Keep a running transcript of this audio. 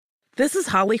This is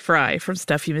Holly Fry from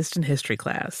Stuff You Missed in History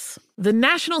Class. The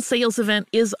national sales event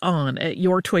is on at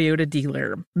your Toyota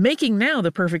dealer, making now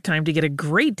the perfect time to get a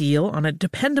great deal on a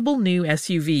dependable new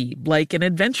SUV, like an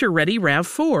adventure-ready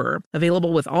RAV4.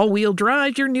 Available with all-wheel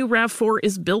drive, your new RAV4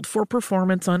 is built for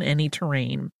performance on any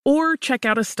terrain. Or check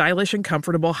out a stylish and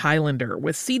comfortable Highlander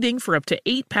with seating for up to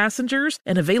 8 passengers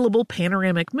and available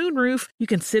panoramic moonroof. You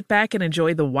can sit back and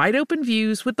enjoy the wide-open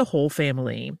views with the whole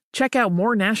family. Check out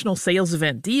more national sales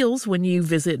event deals when you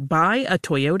visit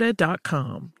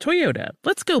buyatoyota.com. Toyota,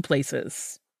 let's go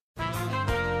places.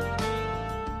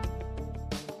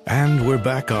 And we're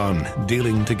back on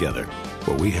Dealing Together,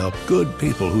 where we help good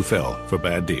people who fell for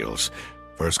bad deals.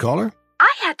 First caller?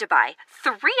 I had to buy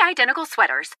 3 identical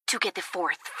sweaters to get the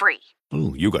 4th free.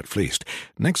 Ooh, you got fleeced.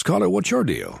 Next caller, what's your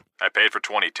deal? I paid for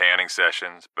 20 tanning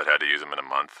sessions, but had to use them in a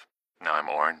month. Now I'm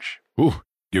orange. Ooh,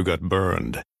 you got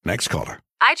burned. Next caller.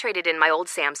 I traded in my old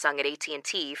Samsung at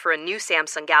AT&T for a new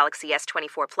Samsung Galaxy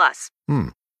S24 Plus.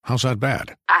 How's that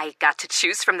bad? I got to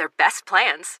choose from their best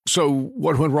plans. So,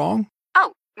 what went wrong?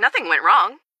 Oh, nothing went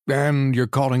wrong. And you're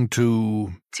calling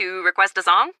to... To request a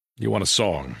song? You want a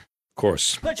song? Of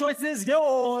course. The choice is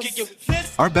yours.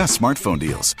 Our best smartphone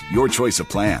deals. Your choice of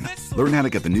plan. Learn how to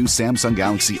get the new Samsung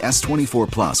Galaxy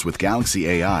S24 Plus with Galaxy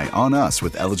AI on us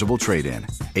with eligible trade-in.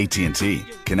 AT&T.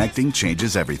 Connecting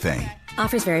changes everything.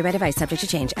 Offers vary by device, subject to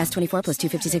change. S24 plus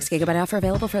 256 gigabyte offer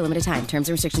available for a limited time. Terms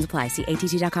and restrictions apply. See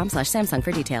att.com/Samsung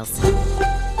for details.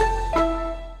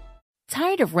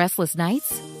 Tired of restless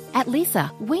nights? At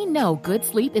Leesa, we know good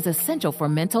sleep is essential for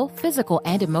mental, physical,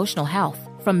 and emotional health.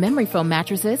 From memory foam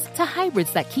mattresses to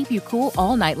hybrids that keep you cool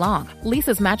all night long,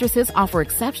 Leesa's mattresses offer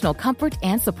exceptional comfort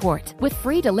and support with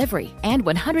free delivery and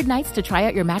 100 nights to try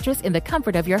out your mattress in the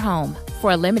comfort of your home. For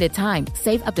a limited time,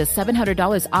 save up to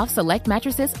 $700 off select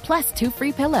mattresses plus 2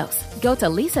 free pillows. Go to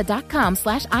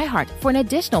leesa.com/iHeart for an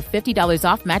additional $50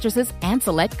 off mattresses and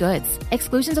select goods.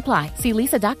 Exclusions apply. See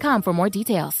leesa.com for more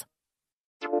details.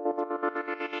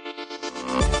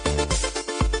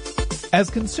 As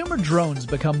consumer drones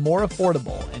become more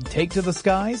affordable and take to the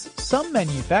skies, some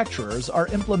manufacturers are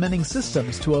implementing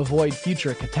systems to avoid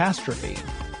future catastrophe.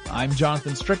 I'm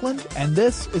Jonathan Strickland, and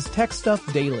this is Tech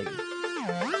Stuff Daily.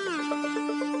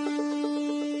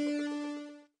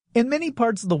 In many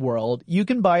parts of the world, you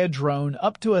can buy a drone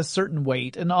up to a certain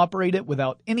weight and operate it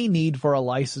without any need for a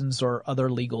license or other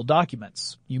legal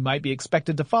documents. You might be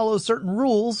expected to follow certain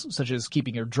rules, such as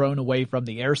keeping your drone away from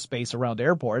the airspace around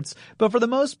airports, but for the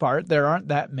most part, there aren't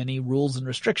that many rules and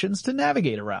restrictions to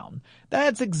navigate around.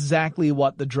 That's exactly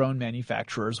what the drone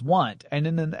manufacturers want, and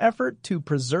in an effort to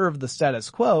preserve the status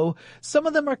quo, some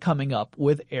of them are coming up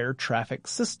with air traffic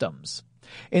systems.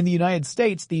 In the United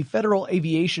States, the Federal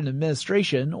Aviation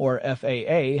Administration, or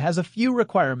FAA, has a few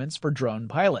requirements for drone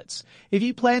pilots. If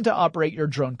you plan to operate your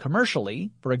drone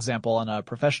commercially, for example on a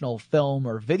professional film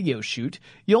or video shoot,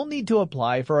 you'll need to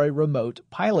apply for a remote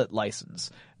pilot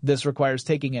license. This requires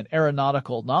taking an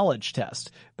aeronautical knowledge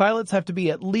test. Pilots have to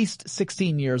be at least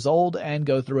 16 years old and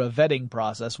go through a vetting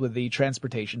process with the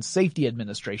Transportation Safety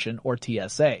Administration, or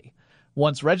TSA.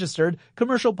 Once registered,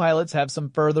 commercial pilots have some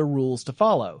further rules to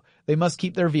follow. They must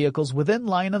keep their vehicles within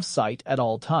line of sight at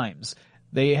all times.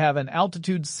 They have an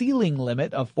altitude ceiling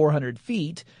limit of 400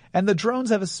 feet, and the drones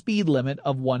have a speed limit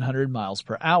of 100 miles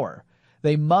per hour.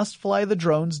 They must fly the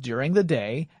drones during the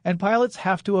day, and pilots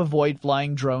have to avoid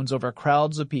flying drones over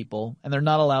crowds of people, and they're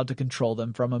not allowed to control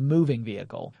them from a moving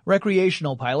vehicle.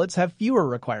 Recreational pilots have fewer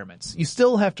requirements. You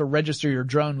still have to register your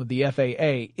drone with the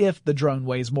FAA if the drone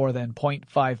weighs more than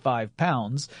 0.55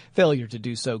 pounds. Failure to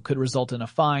do so could result in a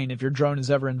fine if your drone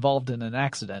is ever involved in an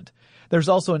accident. There's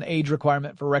also an age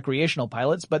requirement for recreational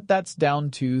pilots, but that's down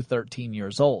to 13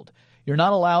 years old. You're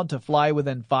not allowed to fly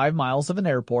within 5 miles of an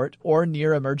airport or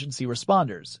near emergency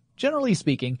responders. Generally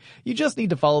speaking, you just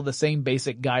need to follow the same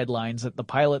basic guidelines that the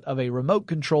pilot of a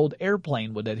remote-controlled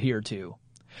airplane would adhere to.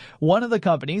 One of the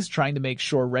companies trying to make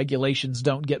sure regulations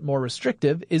don't get more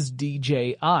restrictive is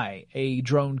DJI, a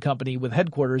drone company with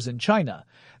headquarters in China.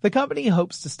 The company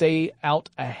hopes to stay out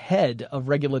ahead of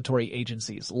regulatory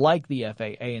agencies like the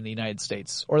FAA in the United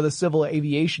States or the Civil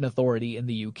Aviation Authority in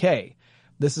the UK.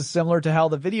 This is similar to how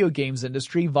the video games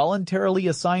industry voluntarily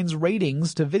assigns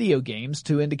ratings to video games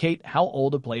to indicate how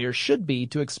old a player should be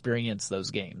to experience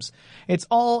those games. It's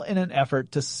all in an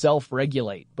effort to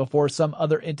self-regulate before some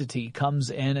other entity comes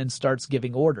in and starts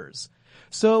giving orders.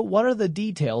 So what are the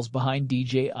details behind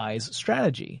DJI's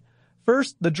strategy?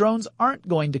 First, the drones aren't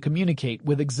going to communicate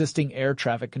with existing air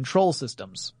traffic control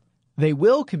systems. They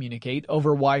will communicate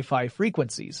over Wi-Fi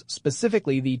frequencies,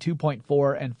 specifically the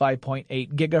 2.4 and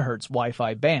 5.8 gigahertz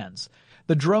Wi-Fi bands.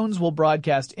 The drones will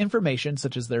broadcast information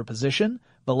such as their position,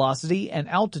 velocity, and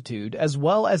altitude, as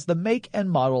well as the make and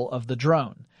model of the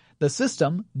drone. The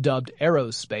system, dubbed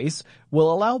Aerospace,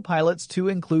 will allow pilots to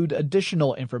include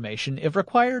additional information if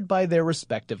required by their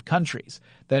respective countries.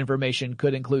 The information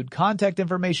could include contact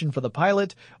information for the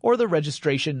pilot or the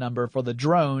registration number for the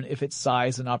drone if its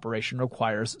size and operation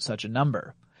requires such a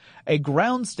number. A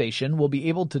ground station will be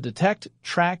able to detect,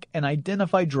 track, and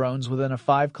identify drones within a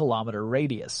 5-kilometer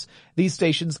radius. These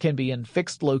stations can be in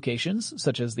fixed locations,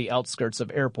 such as the outskirts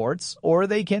of airports, or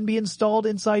they can be installed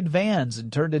inside vans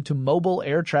and turned into mobile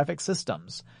air traffic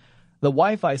systems. The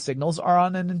Wi-Fi signals are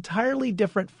on an entirely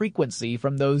different frequency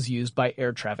from those used by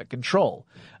air traffic control.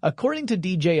 According to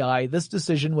DJI, this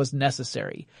decision was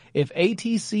necessary. If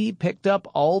ATC picked up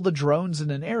all the drones in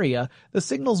an area, the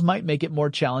signals might make it more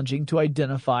challenging to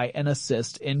identify and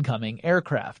assist incoming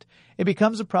aircraft. It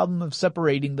becomes a problem of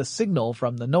separating the signal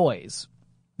from the noise.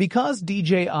 Because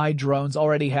DJI drones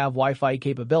already have Wi-Fi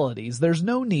capabilities, there's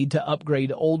no need to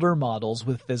upgrade older models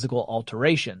with physical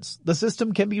alterations. The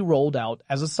system can be rolled out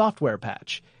as a software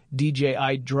patch.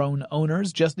 DJI drone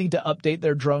owners just need to update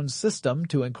their drone system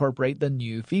to incorporate the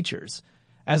new features.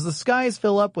 As the skies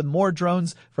fill up with more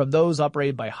drones, from those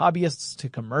operated by hobbyists to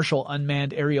commercial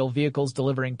unmanned aerial vehicles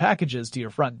delivering packages to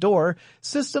your front door,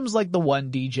 systems like the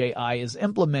one DJI is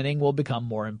implementing will become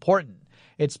more important.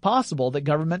 It's possible that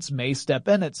governments may step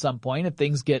in at some point if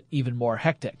things get even more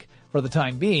hectic. For the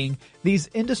time being, these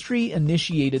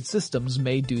industry-initiated systems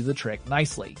may do the trick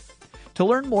nicely. To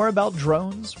learn more about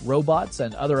drones, robots,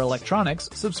 and other electronics,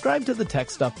 subscribe to the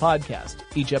Tech Stuff podcast.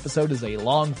 Each episode is a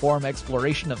long-form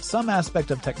exploration of some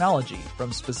aspect of technology,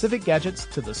 from specific gadgets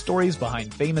to the stories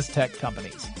behind famous tech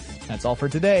companies. That's all for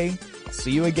today. I'll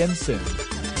see you again soon.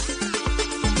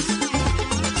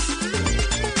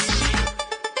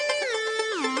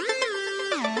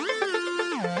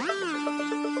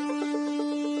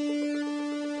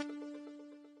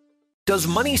 Does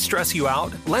money stress you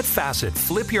out? Let Facet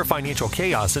flip your financial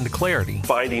chaos into clarity.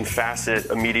 Finding Facet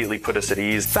immediately put us at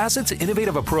ease. Facet's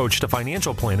innovative approach to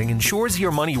financial planning ensures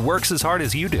your money works as hard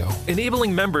as you do,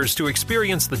 enabling members to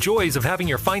experience the joys of having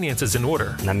your finances in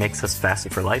order. And that makes us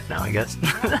Facet for life now, I guess.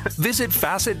 Visit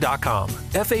Facet.com,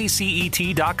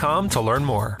 Facet.com to learn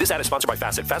more. This ad is sponsored by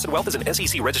Facet. Facet Wealth is an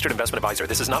SEC registered investment advisor.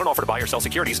 This is not an offer to buy or sell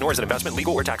securities, nor is it investment,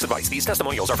 legal, or tax advice. These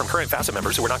testimonials are from current Facet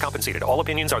members who are not compensated. All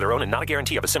opinions are their own and not a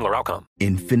guarantee of a similar outcome.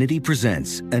 Infiniti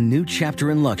presents a new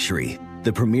chapter in luxury,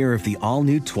 the premiere of the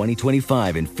all-new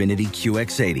 2025 Infiniti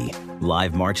QX80,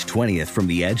 live March 20th from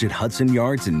the Edge at Hudson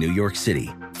Yards in New York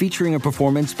City, featuring a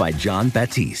performance by John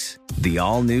Batiste. The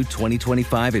all-new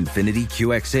 2025 Infiniti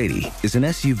QX80 is an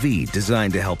SUV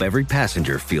designed to help every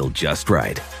passenger feel just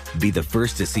right. Be the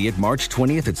first to see it March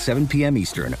 20th at 7 p.m.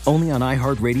 Eastern, only on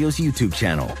iHeartRadio's YouTube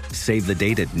channel. Save the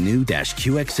date at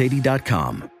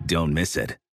new-QX80.com. Don't miss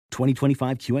it.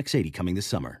 2025 QX80 coming this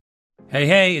summer.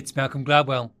 Hey, it's Malcolm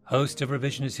Gladwell, host of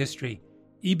Revisionist History.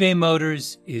 eBay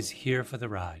Motors is here for the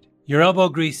ride. Your elbow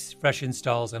grease, fresh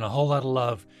installs, and a whole lot of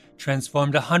love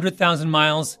transformed 100,000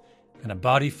 miles and a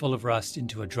body full of rust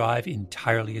into a drive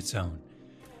entirely its own.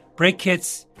 Brake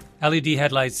kits, LED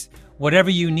headlights, whatever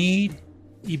you need,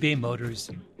 eBay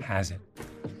Motors has it.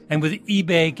 And with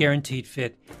eBay Guaranteed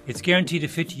Fit, it's guaranteed to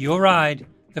fit your ride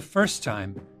the first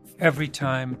time, every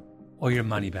time, or your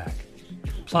money back.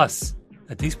 Plus,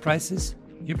 at these prices,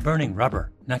 you're burning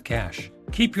rubber, not cash.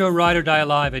 Keep your ride or die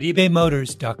alive at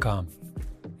ebaymotors.com.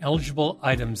 Eligible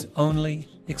items only.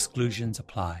 Exclusions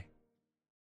apply.